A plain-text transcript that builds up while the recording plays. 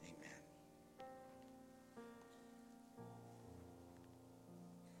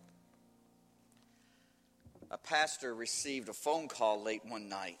pastor received a phone call late one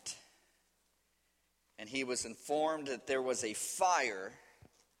night, and he was informed that there was a fire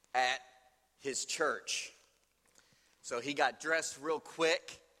at his church. So he got dressed real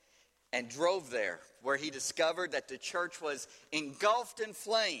quick and drove there, where he discovered that the church was engulfed in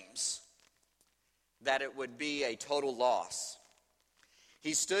flames, that it would be a total loss.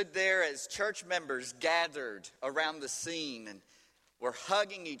 He stood there as church members gathered around the scene and were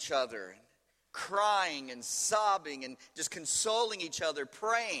hugging each other, and crying and sobbing and just consoling each other,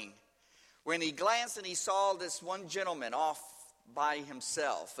 praying, when he glanced and he saw this one gentleman off by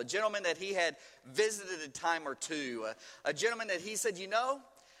himself, a gentleman that he had visited a time or two, a gentleman that he said,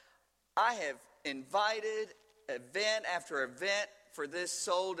 I have invited event after event for this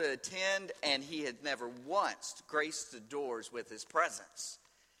soul to attend, and he had never once graced the doors with his presence.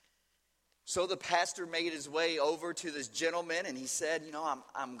 So the pastor made his way over to this gentleman, and he said,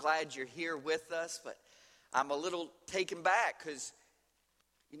 I'm glad you're here with us, but I'm a little taken back because,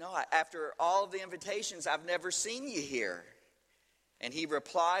 after all of the invitations, I've never seen you here. And he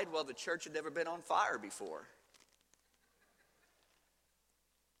replied, well, the church had never been on fire before.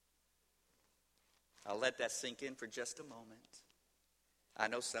 I'll let that sink in for just a moment. I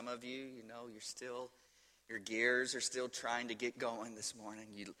know some of you, your gears are still trying to get going this morning.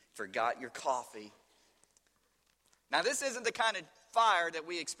 You forgot your coffee. Now, this isn't the kind of fire that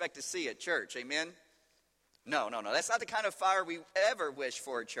we expect to see at church, amen? No. That's not the kind of fire we ever wish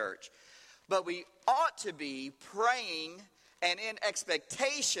for at church. But we ought to be praying and in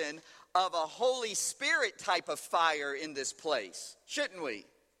expectation of a Holy Spirit type of fire in this place, shouldn't we?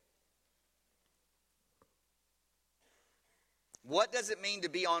 What does it mean to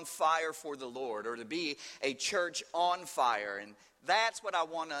be on fire for the Lord, or to be a church on fire? And that's what I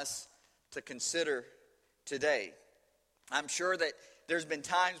want us to consider today. I'm sure that there's been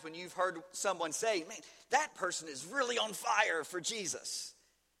times when you've heard someone say, man, that person is really on fire for Jesus.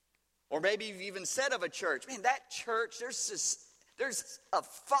 Or maybe you've even said of a church, man, that church, there's a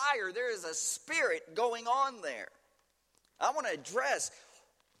fire, there is a spirit going on there. I want to address,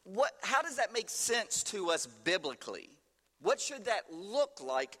 how does that make sense to us biblically? What should that look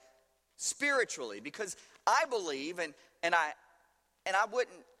like spiritually? Because I believe, and I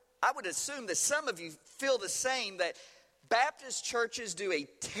would assume that some of you feel the same, that Baptist churches do a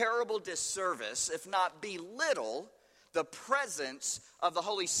terrible disservice, if not belittle, the presence of the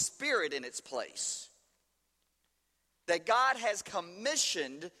Holy Spirit in its place. That God has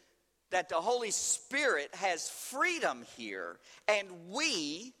commissioned that the Holy Spirit has freedom here, and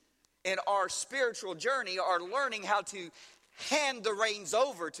we, in our spiritual journey, are learning how to hand the reins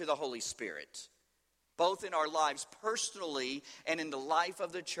over to the Holy Spirit, both in our lives personally and in the life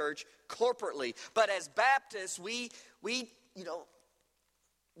of the church corporately. But as Baptists, we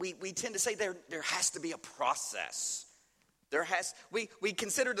tend to say there has to be a process. We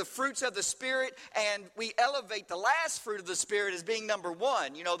consider the fruits of the Spirit, and we elevate the last fruit of the Spirit as being number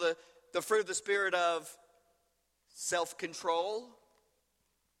one. The fruit of the Spirit of self-control.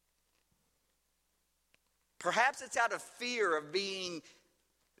 Perhaps it's out of fear of being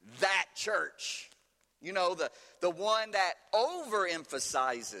that church. The one that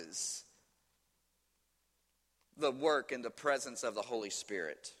overemphasizes the work and the presence of the Holy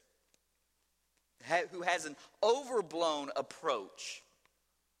Spirit. Who has an overblown approach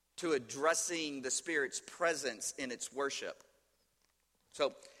to addressing the Spirit's presence in its worship.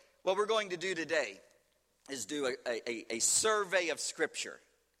 So, what we're going to do today is do a survey of Scripture.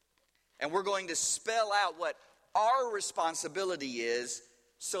 And we're going to spell out what our responsibility is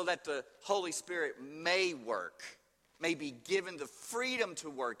so that the Holy Spirit may work, may be given the freedom to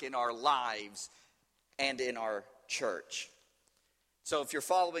work in our lives and in our church. So if you're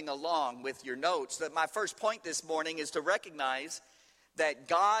following along with your notes, that my first point this morning is to recognize that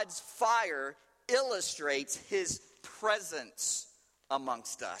God's fire illustrates His presence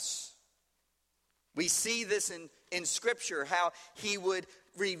amongst us. We see this in Scripture, how He would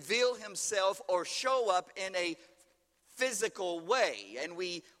reveal Himself or show up in a physical way. And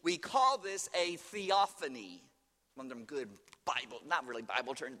we call this a theophany. One of them good Bible, not really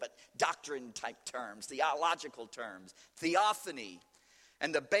Bible terms, but doctrine type terms, theological terms. Theophany.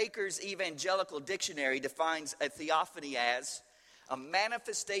 And the Baker's Evangelical Dictionary defines a theophany as a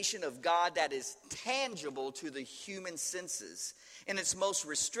manifestation of God that is tangible to the human senses. In its most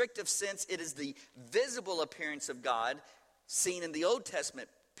restrictive sense, it is the visible appearance of God seen in the Old Testament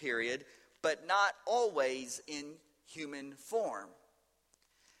period, but not always in human form.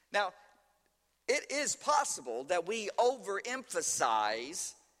 Now, it is possible that we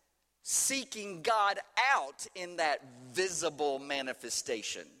overemphasize seeking God out in that visible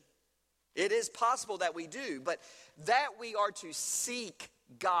manifestation. It is possible that we do, but that we are to seek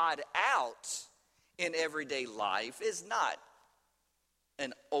God out in everyday life is not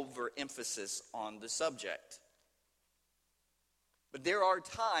an overemphasis on the subject. But there are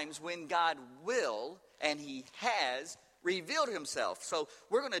times when God will, and he has, revealed himself. So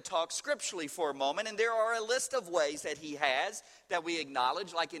we're going to talk scripturally for a moment, and there are a list of ways that he has that we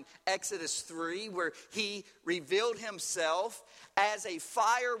acknowledge, like in Exodus 3, where he revealed himself as a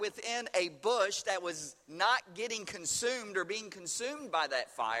fire within a bush that was not getting consumed or being consumed by that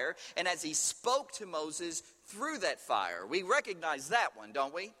fire, and as he spoke to Moses through that fire. We recognize that one,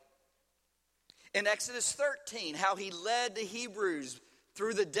 don't we? In Exodus 13, how he led the Hebrews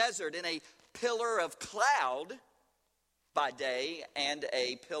through the desert in a pillar of cloud by day and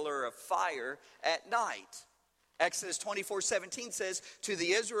a pillar of fire at night. Exodus 24:17 says, to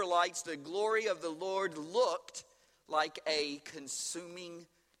the Israelites, the glory of the Lord looked like a consuming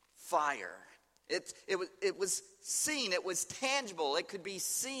fire. It was seen, it was tangible, it could be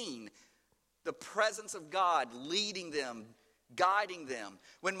seen. The presence of God leading them, guiding them.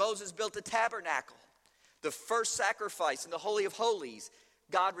 When Moses built the tabernacle, the first sacrifice in the Holy of Holies,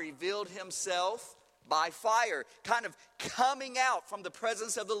 God revealed himself by fire, kind of coming out from the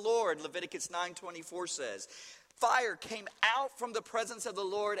presence of the Lord. Leviticus 9:24 says, fire came out from the presence of the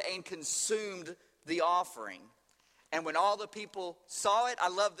Lord and consumed the offering. And when all the people saw it, I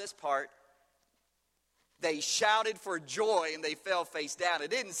love this part, they shouted for joy and they fell face down.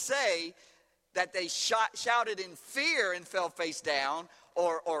 It didn't say that they shouted in fear and fell face down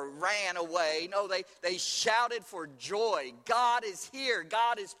or ran away. No, they shouted for joy. God is here.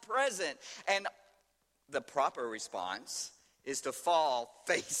 God is present. And the proper response is to fall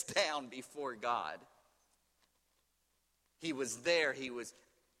face down before God. He was there. He was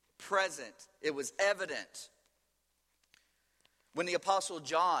present. It was evident. When the Apostle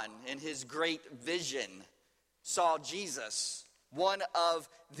John, in his great vision, saw Jesus, one of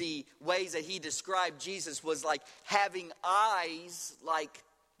the ways that he described Jesus was like having eyes like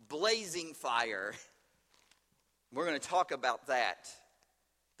blazing fire. We're going to talk about that,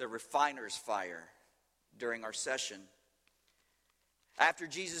 the refiner's fire, during our session. After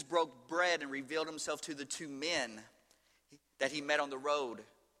Jesus broke bread and revealed himself to the two men that he met on the road,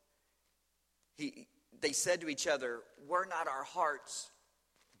 they said to each other, were not our hearts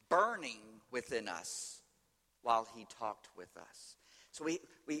burning within us while he talked with us? So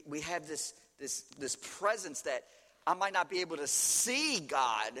we have this presence that I might not be able to see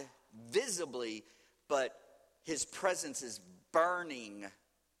God visibly, but his presence is burning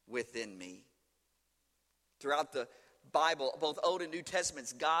within me. Throughout the Bible, both Old and New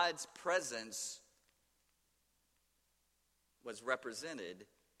Testaments, God's presence was represented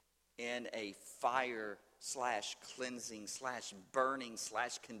in a fire / cleansing / burning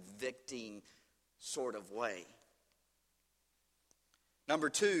 / convicting sort of way. Number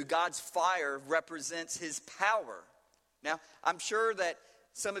 2, God's fire represents his power. Now, I'm sure that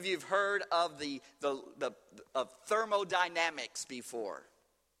some of you have heard of of thermodynamics before.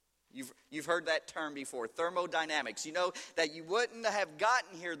 You've heard that term before, thermodynamics. You know that you wouldn't have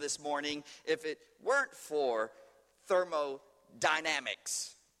gotten here this morning if it weren't for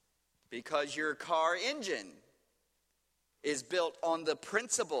thermodynamics, because your car engine is built on the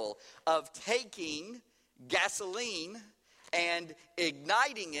principle of taking gasoline and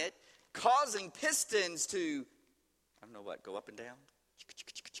igniting it, causing pistons to, go up and down,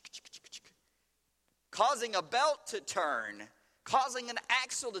 causing a belt to turn, causing an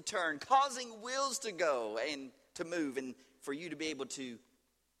axle to turn, causing wheels to go and to move, and for you to be able to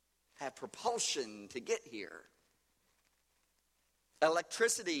have propulsion to get here.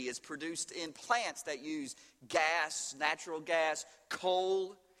 Electricity is produced in plants that use gas, natural gas,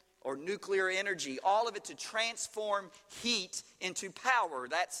 coal, or nuclear energy, all of it to transform heat into power.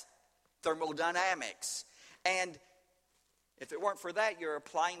 That's thermodynamics. And if it weren't for that, your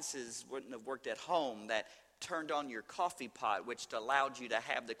appliances wouldn't have worked at home, that turned on your coffee pot, which allowed you to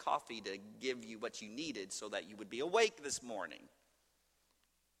have the coffee to give you what you needed so that you would be awake this morning.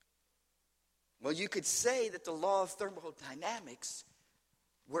 Well, you could say that the law of thermodynamics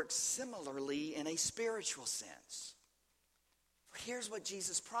works similarly in a spiritual sense. Here's what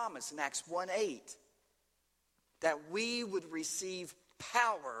Jesus promised in Acts 1:8, that we would receive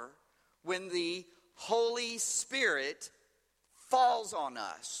power when the Holy Spirit falls on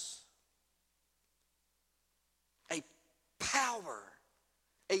us. A power,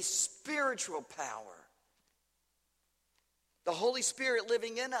 a spiritual power. The Holy Spirit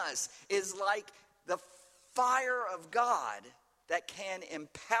living in us is like the fire of God that can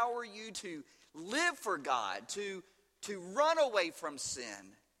empower you to live for God, to run away from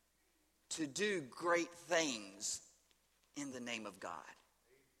sin, to do great things in the name of God.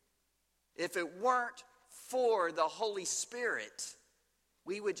 If it weren't for the Holy Spirit,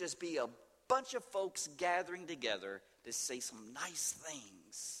 we would just be a bunch of folks gathering together to say some nice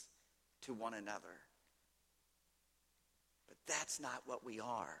things to one another. But that's not what we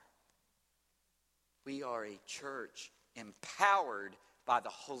are. We are a church empowered by the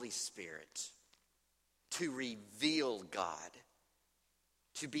Holy Spirit to reveal God,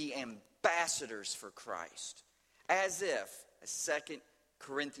 to be ambassadors for Christ, as if, as 2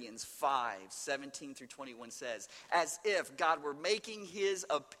 Corinthians 5:17-21 says, as if God were making his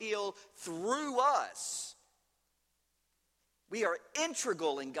appeal through us. We are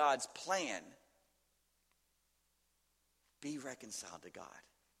integral in God's plan. Be reconciled to God.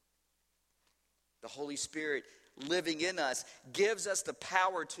 The Holy Spirit living in us gives us the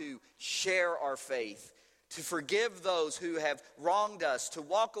power to share our faith, to forgive those who have wronged us, to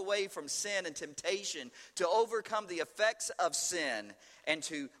walk away from sin and temptation, to overcome the effects of sin, and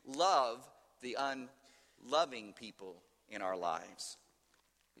to love the unloving people in our lives.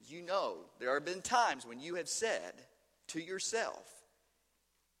 You know, there have been times when you have said to yourself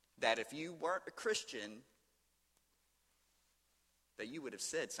that if you weren't a Christian, that you would have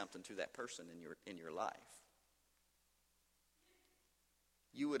said something to that person in your life.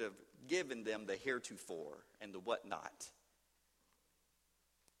 You would have given them the heretofore and the whatnot.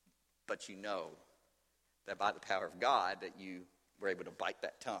 But you know that by the power of God that you were able to bite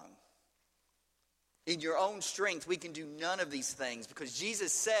that tongue. In your own strength, we can do none of these things because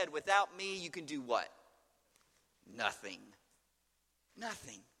Jesus said, without me, you can do what? Nothing.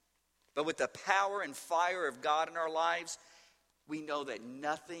 Nothing. But with the power and fire of God in our lives, we know that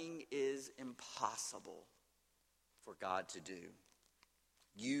nothing is impossible for God to do.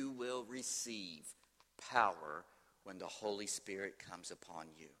 You will receive power when the Holy Spirit comes upon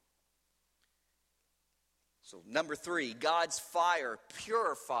you. So number 3, God's fire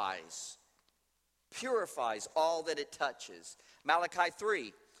purifies all that it touches. Malachi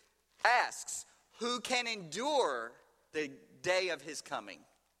 3 asks, who can endure the day of his coming?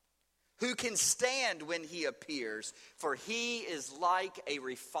 Who can stand when he appears? For he is like a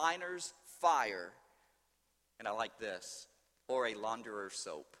refiner's fire. And I like this. Or a launderer's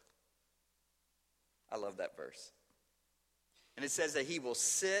soap. I love that verse. And it says that he will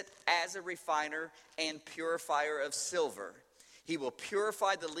sit as a refiner and purifier of silver. He will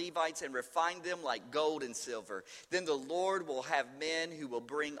purify the Levites and refine them like gold and silver. Then the Lord will have men who will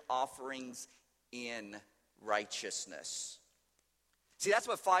bring offerings in righteousness. See, that's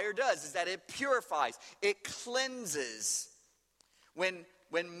what fire does, is that it purifies. It cleanses. When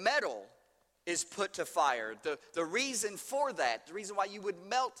metal is put to fire, the reason for that, the reason why you would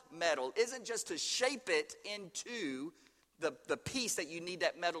melt metal, isn't just to shape it into the piece that you need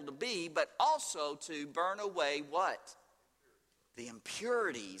that metal to be, but also to burn away what? The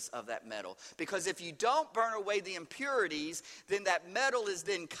impurities of that metal. Because if you don't burn away the impurities, then that metal is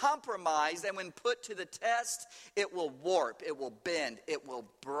then compromised, and when put to the test, it will warp, it will bend, it will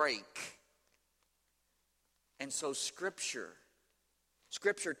break. And so Scripture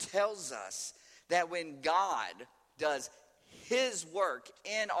tells us that when God does his work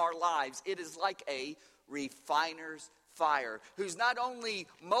in our lives, it is like a refiner's fire, who's not only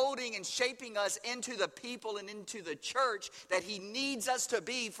molding and shaping us into the people and into the church that he needs us to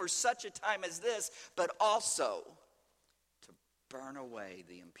be for such a time as this, but also to burn away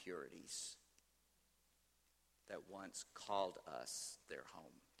the impurities that once called us their home.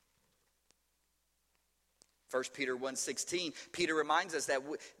 1 Peter 1:16, Peter reminds us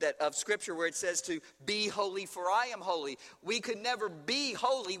that of Scripture where it says to be holy for I am holy. We could never be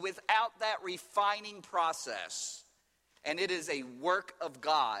holy without that refining process. And it is a work of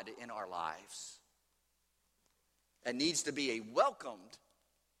God in our lives. It needs to be a welcomed,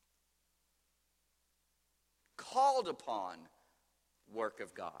 called upon work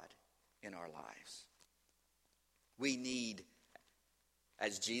of God in our lives. We need,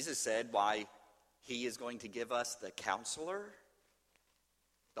 as Jesus said, why he is going to give us the counselor,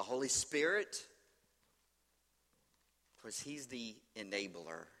 the Holy Spirit, because he's the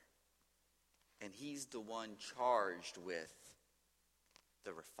enabler. And he's the one charged with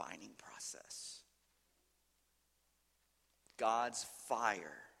the refining process. God's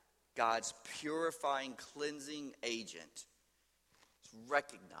fire, God's purifying, cleansing agent is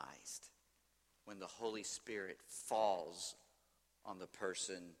recognized when the Holy Spirit falls on the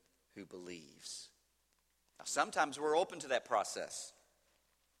person who believes. Now, sometimes we're open to that process.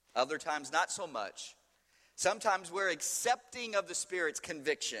 Other times, not so much. Sometimes we're accepting of the Spirit's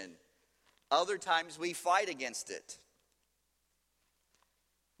conviction. Other times we fight against it.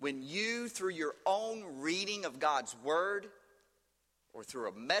 when you, through your own reading of God's word, or through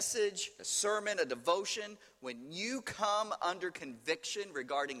a message, a sermon, a devotion, when you come under conviction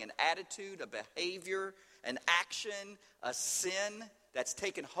regarding an attitude, a behavior, an action, a sin that's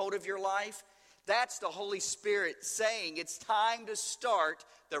taken hold of your life, that's the Holy Spirit saying it's time to start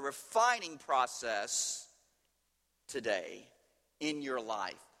the refining process today in your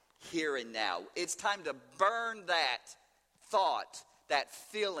life, here and now. It's time to burn that thought, that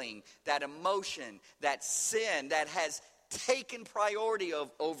feeling, that emotion, that sin that has taken priority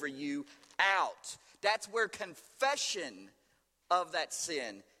over you out. That's where confession of that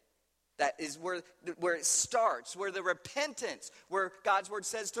sin, that is where it starts, where the repentance, where God's word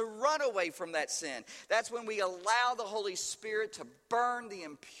says to run away from that sin. That's when we allow the Holy Spirit to burn the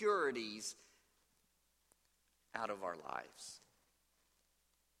impurities out of our lives.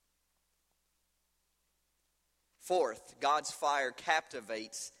 Fourth, God's fire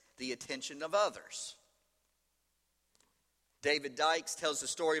captivates the attention of others. David Dykes tells the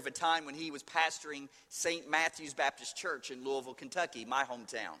story of a time when he was pastoring St. Matthew's Baptist Church in Louisville, Kentucky, my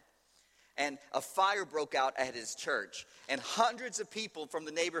hometown. And a fire broke out at his church. And hundreds of people from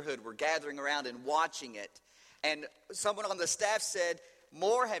the neighborhood were gathering around and watching it. And someone on the staff said,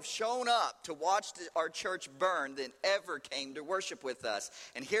 more have shown up to watch our church burn than ever came to worship with us.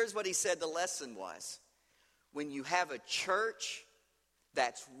 And here's what he said the lesson was. When you have a church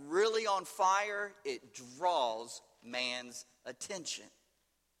that's really on fire, it draws man's attention.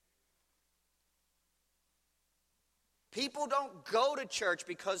 People don't go to church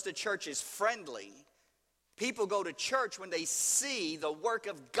because the church is friendly. People go to church when they see the work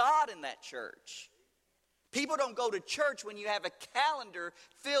of God in that church. People don't go to church when you have a calendar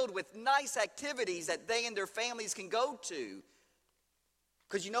filled with nice activities that they and their families can go to.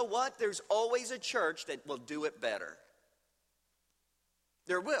 Because you know what? There's always a church that will do it better.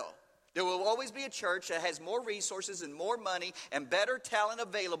 There will. There will always be a church that has more resources and more money and better talent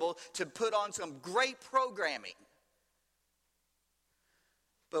available to put on some great programming.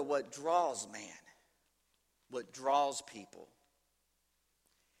 But what draws man, what draws people,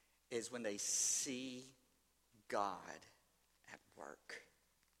 is when they see God at work.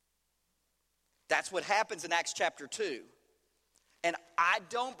 That's what happens in Acts chapter 2. And I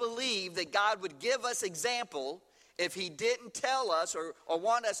don't believe that God would give us example if he didn't tell us or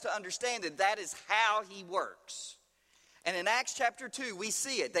want us to understand that is how he works. And in Acts chapter 2, we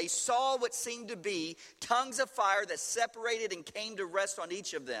see it. They saw what seemed to be tongues of fire that separated and came to rest on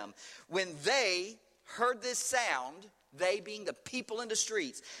each of them. When they heard this sound, they being the people in the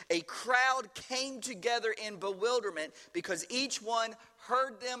streets, a crowd came together in bewilderment because each one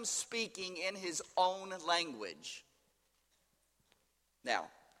heard them speaking in his own language. Now,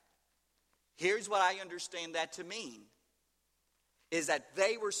 here's what I understand that to mean. Is that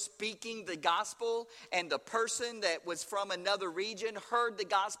they were speaking the gospel, and the person that was from another region heard the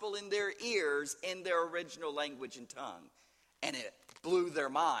gospel in their ears in their original language and tongue. And it blew their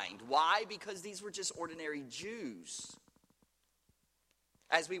mind. Why? Because these were just ordinary Jews.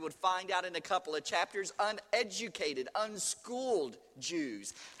 As we would find out in a couple of chapters, uneducated, unschooled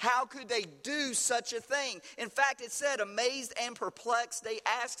Jews. How could they do such a thing? In fact, it said, amazed and perplexed, they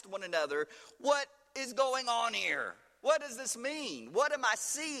asked one another, what is going on here? What does this mean? What am I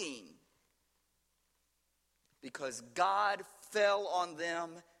seeing? Because God fell on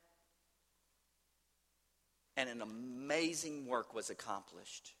them and an amazing work was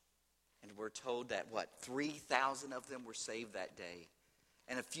accomplished. And we're told that, 3,000 of them were saved that day.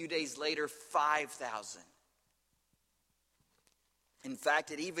 And a few days later, 5,000. In fact,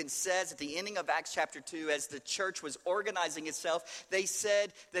 it even says at the ending of Acts chapter 2, as the church was organizing itself, they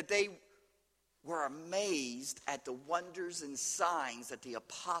said that they were amazed at the wonders and signs that the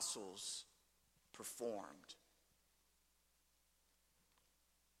apostles performed.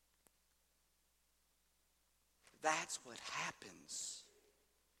 That's what happens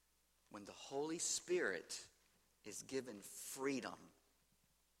when the Holy Spirit is given freedom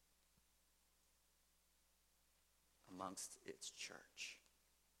amongst its church.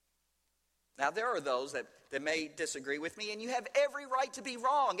 Now, there are those that may disagree with me, and you have every right to be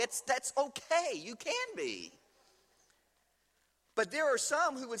wrong. That's okay. You can be. But there are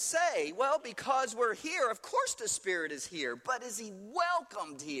some who would say, well, because we're here, of course the Spirit is here. But is he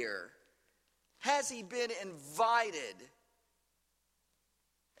welcomed here? Has he been invited?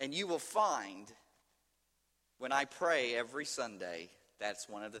 And you will find when I pray every Sunday, that's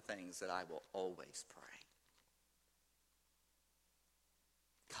one of the things that I will always pray.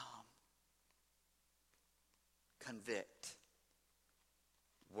 Convict,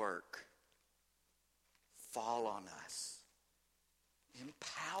 work, fall on us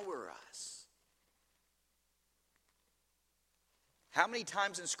empower us. How many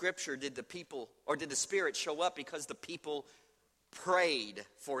times in Scripture did the Spirit show up because the people prayed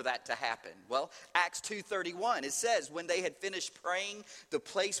for that to happen? Well, Acts 2:31, it says, when they had finished praying, the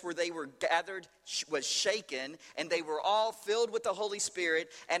place where they were gathered was shaken, and they were all filled with the Holy Spirit,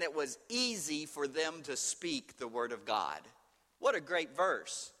 and it was easy for them to speak the word of God. What a great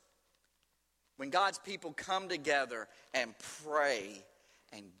verse. When God's people come together and pray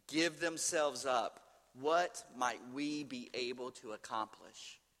and give themselves up, what might we be able to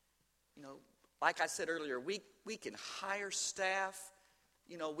accomplish? You know, like I said earlier, we can hire staff.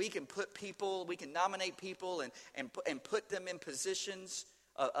 You know, we can nominate people and put them in positions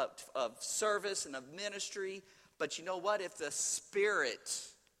of service and of ministry. But you know what? If the Spirit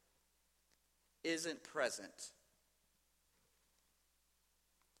isn't present,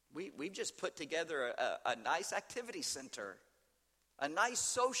 we've just put together a nice activity center, a nice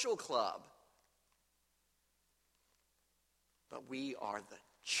social club. But we are the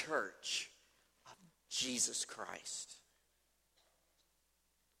church of Jesus Christ.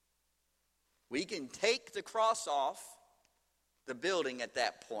 We can take the cross off the building at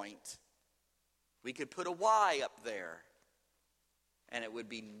that point. We could put a Y up there, and it would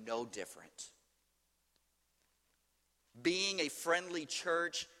be no different. Being a friendly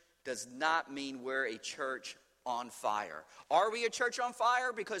church does not mean we're a church on fire. Are we a church on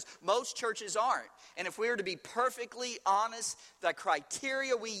fire? Because most churches aren't. And if we were to be perfectly honest, the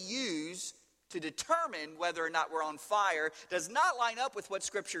criteria we use to determine whether or not we're on fire does not line up with what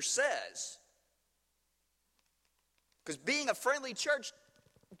Scripture says. Because being a friendly church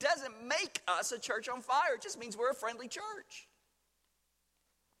doesn't make us a church on fire. It just means we're a friendly church.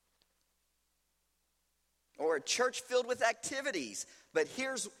 Or a church filled with activities. But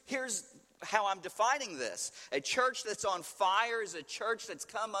here's how I'm defining this. A church that's on fire is a church that's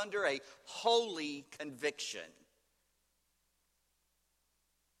come under a holy conviction.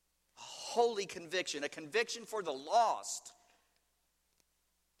 A holy conviction. A conviction for the lost.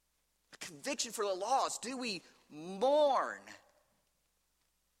 A conviction for the lost. Do we mourn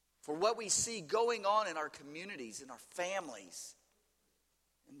for what we see going on in our communities, in our families,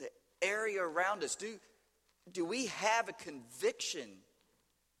 in the area around us? Do we have a conviction?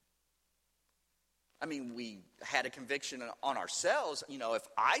 I mean, we had a conviction on ourselves. You know, if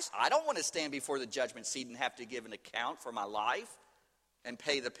I don't want to stand before the judgment seat and have to give an account for my life and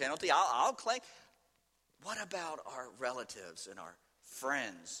pay the penalty. I'll claim. What about our relatives and our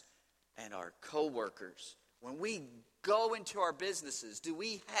friends and our co-workers? When we go into our businesses, do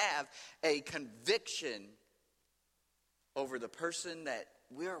we have a conviction over the person that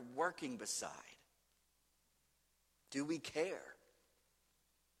we're working beside? Do we care?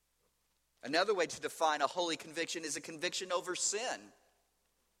 Another way to define a holy conviction is a conviction over sin.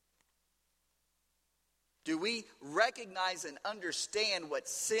 Do we recognize and understand what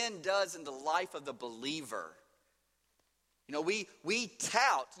sin does in the life of the believer? You know, we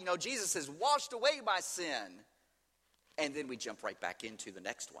tout, Jesus says, washed away by sin. And then we jump right back into the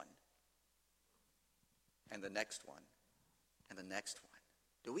next one. And the next one. And the next one.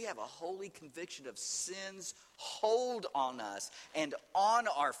 Do we have a holy conviction of sin's hold on us and on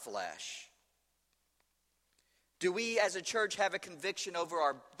our flesh? Do we as a church have a conviction over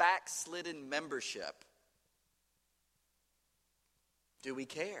our backslidden membership? Do we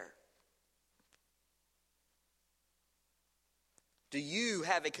care? Do you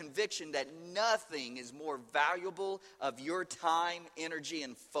have a conviction that nothing is more valuable of your time, energy,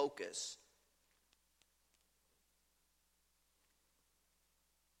 and focus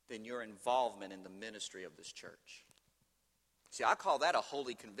than your involvement in the ministry of this church? See, I call that a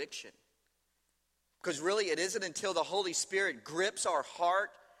holy conviction. Because really, it isn't until the Holy Spirit grips our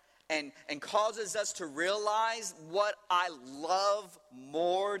heart and causes us to realize what I love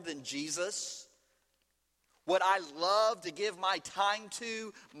more than Jesus, what I love to give my time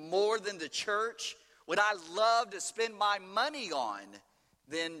to more than the church, what I love to spend my money on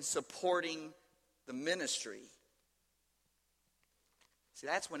than supporting the ministry. See,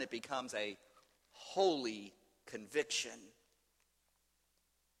 that's when it becomes a holy conviction.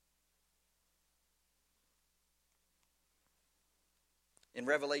 In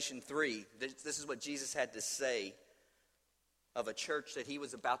Revelation 3, this is what Jesus had to say of a church that he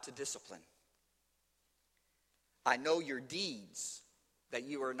was about to discipline. I know your deeds, that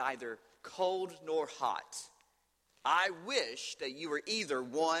you are neither cold nor hot. I wish that you were either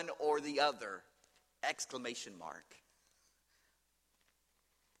one or the other! Exclamation mark.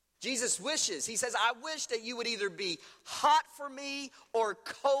 Jesus wishes, he says, I wish that you would either be hot for me or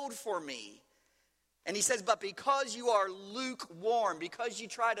cold for me. And he says, but because you are lukewarm, because you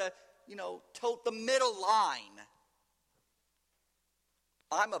try to, tote the middle line,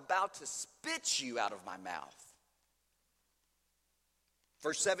 I'm about to spit you out of my mouth.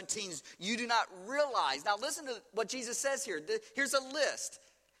 Verse 17, you do not realize. Now listen to what Jesus says here. Here's a list.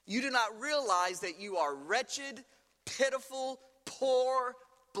 You do not realize that you are wretched, pitiful, poor,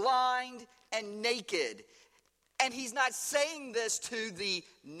 blind, and naked. And he's not saying this to the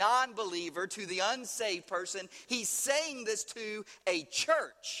non-believer, to the unsaved person. He's saying this to a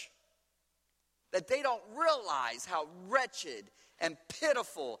church. That they don't realize how wretched and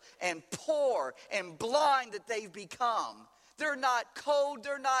pitiful and poor and blind that they've become. They're not cold,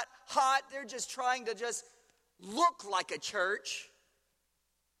 they're not hot, they're just trying to just look like a church.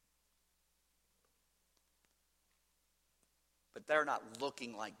 But they're not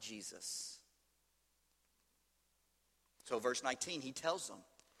looking like Jesus. So verse 19, he tells them,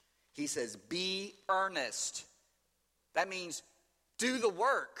 he says, be earnest. That means do the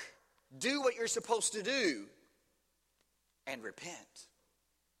work. Do what you're supposed to do. And repent.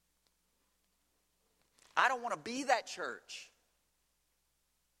 I don't want to be that church.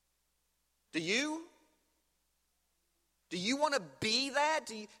 Do you? Do you want to be that?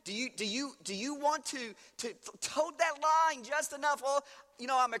 Do you want to tote that line just enough? Well,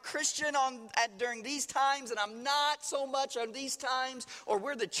 I'm a Christian during these times, and I'm not so much on these times. Or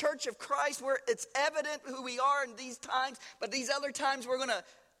we're the Church of Christ, where it's evident who we are in these times, but these other times we're going to.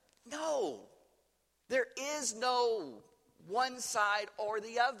 No, there is no one side or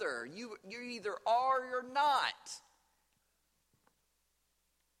the other. You either are or you're not.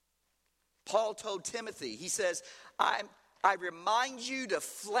 Paul told Timothy, he says, I remind you to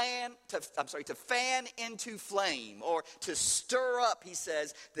fan into flame, or to stir up, he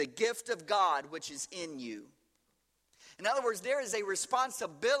says, the gift of God which is in you. In other words, there is a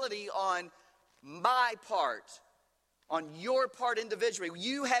responsibility on my part, on your part individually.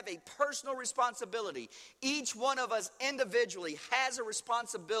 You have a personal responsibility. Each one of us individually has a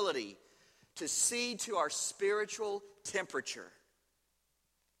responsibility to see to our spiritual temperature.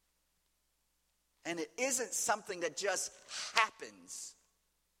 And it isn't something that just happens.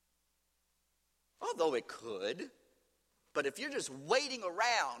 Although it could. But if you're just waiting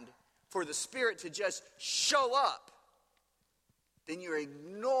around for the Spirit to just show up, then you're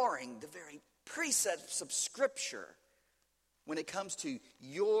ignoring the very precepts of Scripture when it comes to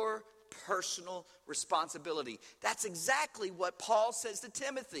your personal responsibility. That's exactly what Paul says to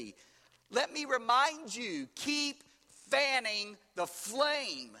Timothy. Let me remind you, keep fanning the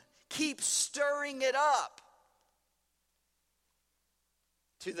flame. Keep stirring it up.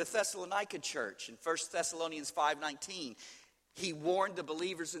 To the Thessalonica church in 1 Thessalonians 5:19, he warned the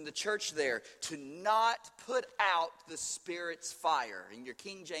believers in the church there to not put out the Spirit's fire. In your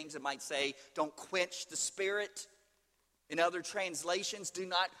King James it might say, don't quench the Spirit. In other translations, do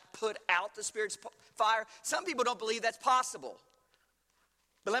not put out the Spirit's fire. Some people don't believe that's possible.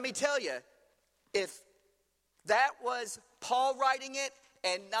 But let me tell you, if that was Paul writing it,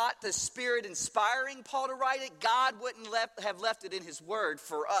 and not the Spirit inspiring Paul to write it, God wouldn't have left it in his word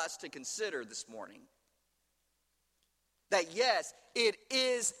for us to consider this morning. That yes, it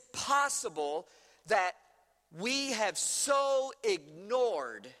is possible that we have so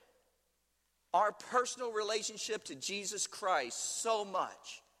ignored our personal relationship to Jesus Christ so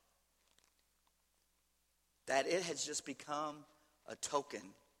much that it has just become a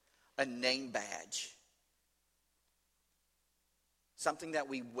token, a name badge. Something that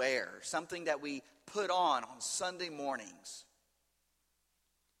we wear, something that we put on Sunday mornings.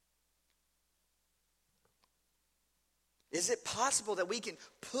 Is it possible that we can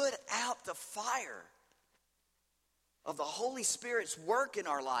put out the fire of the Holy Spirit's work in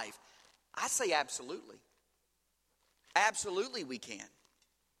our life? I say absolutely. Absolutely we can.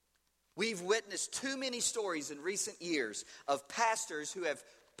 We've witnessed too many stories in recent years of pastors who have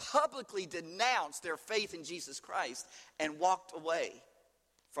publicly denounced their faith in Jesus Christ and walked away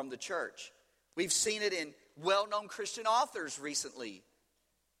from the church. We've seen it in well-known Christian authors recently,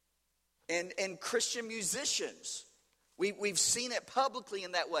 and Christian musicians. We've seen it publicly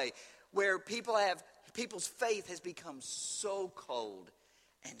in that way, where people's faith has become so cold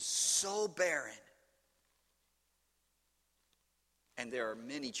and so barren. And there are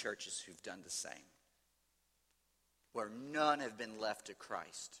many churches who've done the same, where none have been left to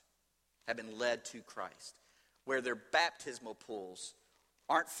Christ, have been led to Christ, where their baptismal pools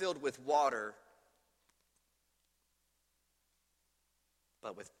aren't filled with water,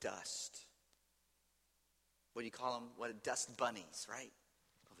 but with dust. What do you call them? Dust bunnies, right?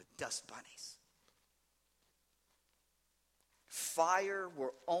 With dust bunnies. Fire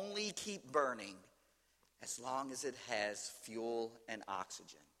will only keep burning as long as it has fuel and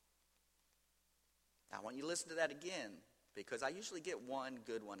oxygen. Now, I want you to listen to that again, because I usually get one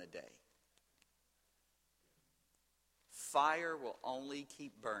good one a day. Fire will only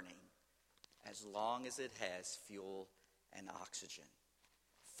keep burning as long as it has fuel and oxygen.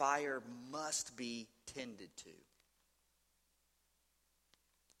 Fire must be tended to.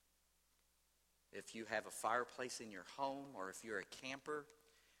 If you have a fireplace in your home, or if you're a camper,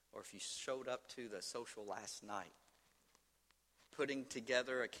 or if you showed up to the social last night, putting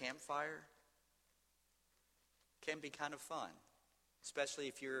together a campfire can be kind of fun, especially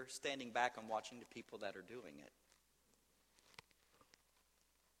if you're standing back and watching the people that are doing it.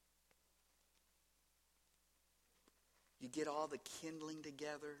 You get all the kindling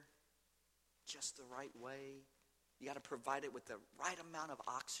together just the right way. You got to provide it with the right amount of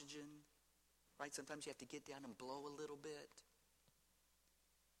oxygen, right? Sometimes you have to get down and blow a little bit.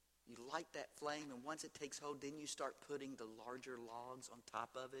 You light that flame, and once it takes hold, then you start putting the larger logs on top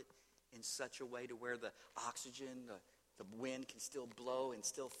of it in such a way to where the oxygen, the wind can still blow and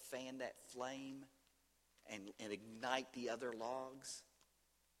still fan that flame and ignite the other logs.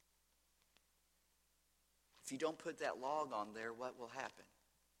 If you don't put that log on there, what will happen?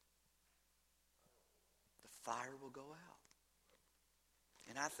 The fire will go out.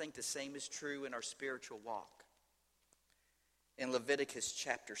 And I think the same is true in our spiritual walk. In Leviticus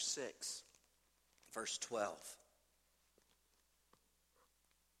chapter 6, verse 12.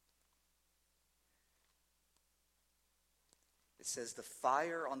 It says, the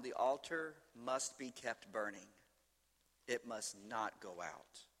fire on the altar must be kept burning. It must not go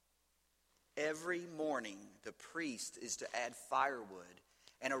out. Every morning, the priest is to add firewood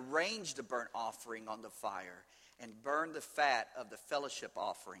and arrange the burnt offering on the fire and burn the fat of the fellowship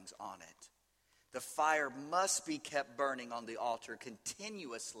offerings on it. The fire must be kept burning on the altar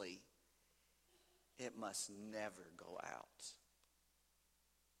continuously. It must never go out.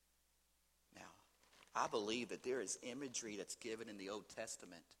 Now, I believe that there is imagery that's given in the Old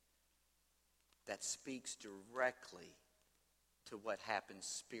Testament that speaks directly to what happens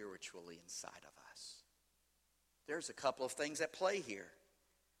spiritually inside of us. There's a couple of things at play here.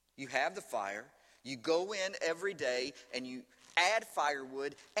 You have the fire. You go in every day and you add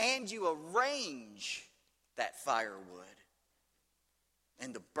firewood and you arrange that firewood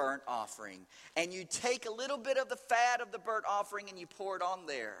and the burnt offering. And you take a little bit of the fat of the burnt offering and you pour it on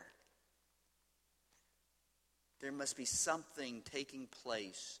there. There must be something taking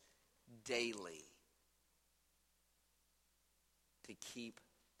place daily to keep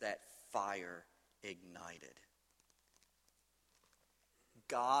that fire ignited.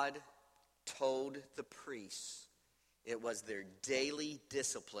 God told the priests it was their daily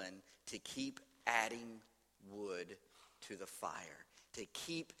discipline to keep adding wood to the fire, to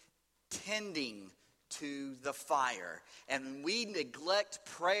keep tending to the fire. And when we neglect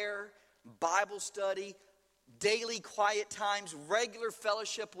prayer, Bible study, daily quiet times, regular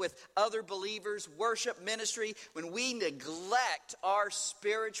fellowship with other believers, worship ministry, when we neglect our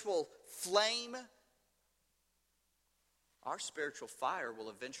spiritual flame, our spiritual fire will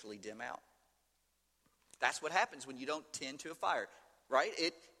eventually dim out. That's what happens when you don't tend to a fire, right?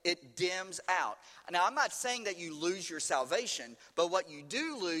 It dims out. Now, I'm not saying that you lose your salvation, but what you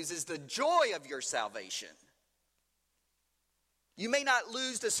do lose is the joy of your salvation. You may not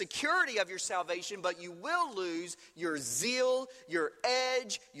lose the security of your salvation, but you will lose your zeal, your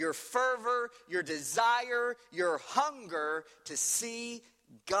edge, your fervor, your desire, your hunger to see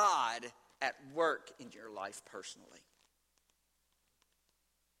God at work in your life personally.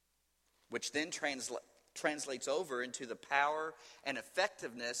 Which then translates over into the power and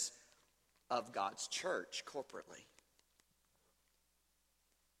effectiveness of God's church corporately.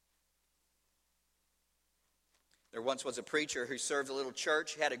 There once was a preacher who served a little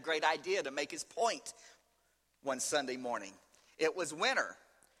church. He had a great idea to make his point one Sunday morning. It was winter,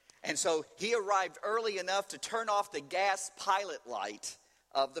 and so he arrived early enough to turn off the gas pilot light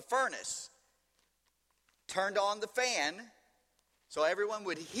of the furnace. Turned on the fan so everyone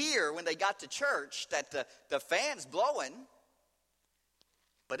would hear when they got to church that the fan's blowing,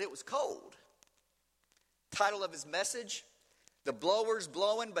 but it was cold. Title of his message, "The blower's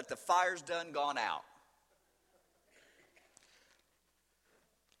blowing, but the fire's done gone out."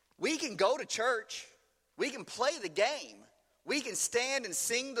 We can go to church. We can play the game. We can stand and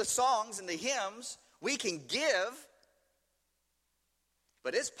sing the songs and the hymns. We can give.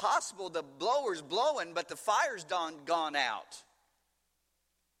 But it's possible the blower's blowing, but the fire's done gone out.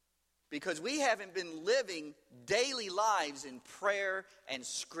 Because we haven't been living daily lives in prayer and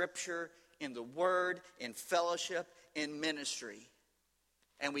scripture, in the word, in fellowship, in ministry.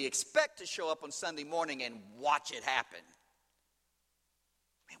 And we expect to show up on Sunday morning and watch it happen.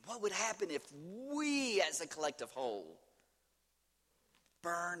 Man, what would happen if we as a collective whole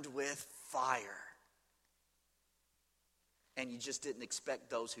burned with fire? And you just didn't expect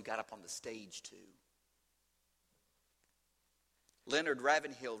those who got up on the stage to. Leonard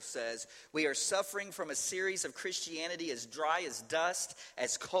Ravenhill says, we are suffering from a series of Christianity as dry as dust,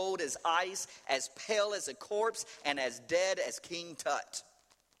 as cold as ice, as pale as a corpse, and as dead as King Tut.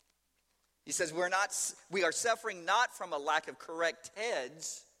 He says, we are suffering not from a lack of correct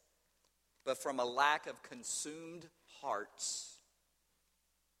heads, but from a lack of consumed hearts.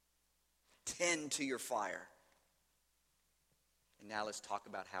 Tend to your fire. And now let's talk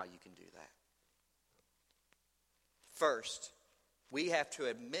about how you can do that. First, we have to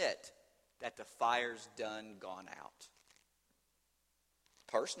admit that the fire's gone out.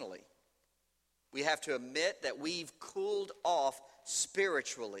 Personally, we have to admit that we've cooled off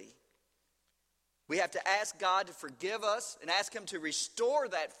spiritually. We have to ask God to forgive us and ask Him to restore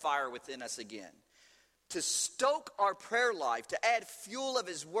that fire within us again. To stoke our prayer life, to add fuel of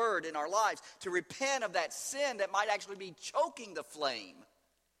His Word in our lives, to repent of that sin that might actually be choking the flame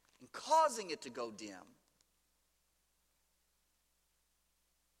and causing it to go dim.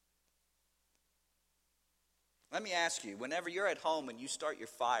 Let me ask you, whenever you're at home and you start your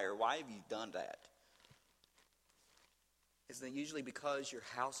fire, why have you done that? Isn't it usually because your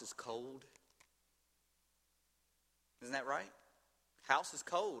house is cold? Isn't that right? House is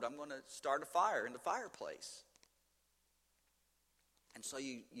cold. I'm going to start a fire in the fireplace. And so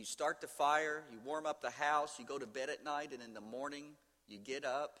you start the fire, you warm up the house, you go to bed at night, and in the morning you get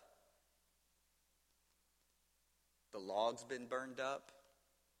up. The log's been burned up.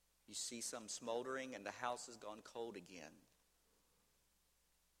 You see some smoldering, and the house has gone cold again.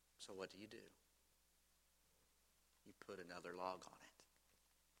 So what do? You put another log on it.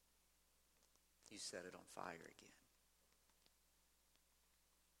 You set it on fire again.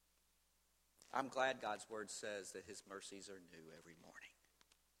 I'm glad God's Word says that His mercies are new every morning.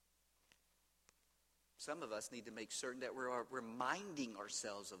 Some of us need to make certain that we're reminding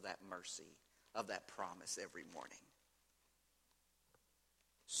ourselves of that mercy, of that promise every morning.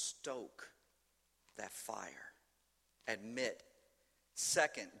 Stoke that fire. Admit.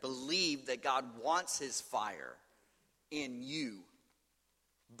 Second, believe that God wants His fire in you,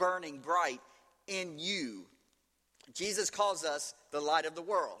 burning bright in you. Jesus calls us the light of the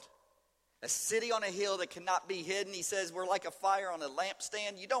world. A city on a hill that cannot be hidden. He says we're like a fire on a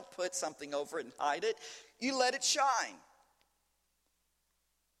lampstand. You don't put something over it and hide it. You let it shine.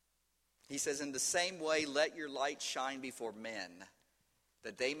 He says, in the same way, let your light shine before men,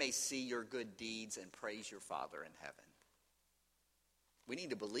 that they may see your good deeds and praise your Father in heaven. We need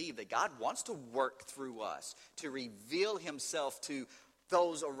to believe that God wants to work through us, to reveal Himself to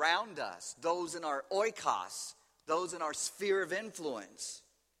those around us, those in our oikos, those in our sphere of influence.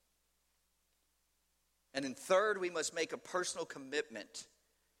 And then third, we must make a personal commitment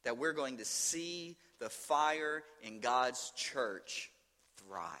that we're going to see the fire in God's church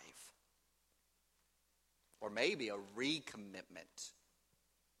thrive. Or maybe a recommitment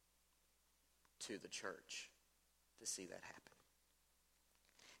to the church to see that happen.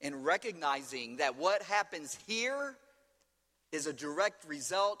 And recognizing that what happens here is a direct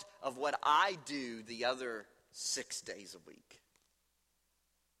result of what I do the other 6 days a week.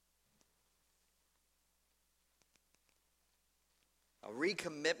 A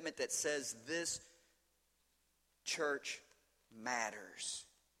recommitment that says this church matters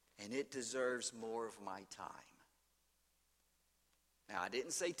and it deserves more of my time. Now, I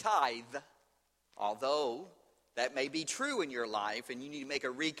didn't say tithe, although that may be true in your life and you need to make a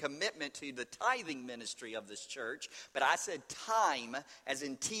recommitment to the tithing ministry of this church. But I said time, as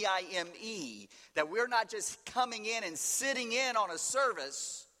in T-I-M-E, that we're not just coming in and sitting in on a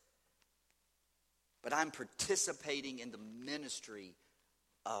service, but I'm participating in the ministry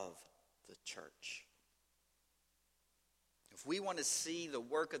of the church. If we want to see the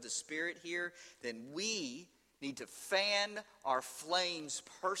work of the Spirit here, then we need to fan our flames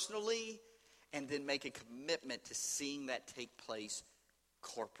personally and then make a commitment to seeing that take place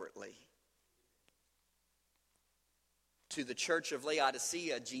corporately. To the church of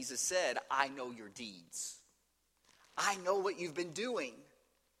Laodicea, Jesus said, I know your deeds. I know what you've been doing.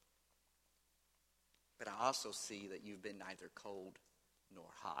 But I also see that you've been neither cold nor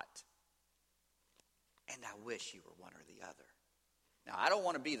hot. And I wish you were one or the other. Now, I don't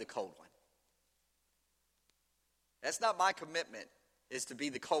want to be the cold one. That's not my commitment, is to be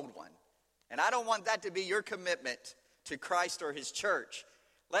the cold one. And I don't want that to be your commitment to Christ or His church.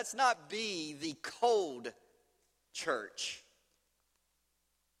 Let's not be the cold church.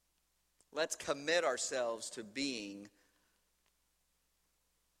 Let's commit ourselves to being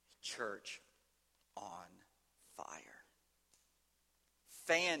a church on fire.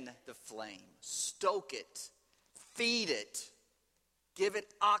 Fan the flame, stoke it, feed it, give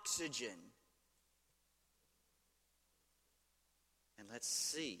it oxygen. And let's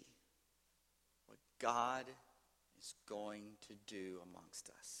see what God is going to do amongst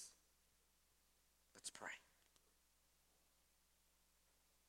us. Let's pray.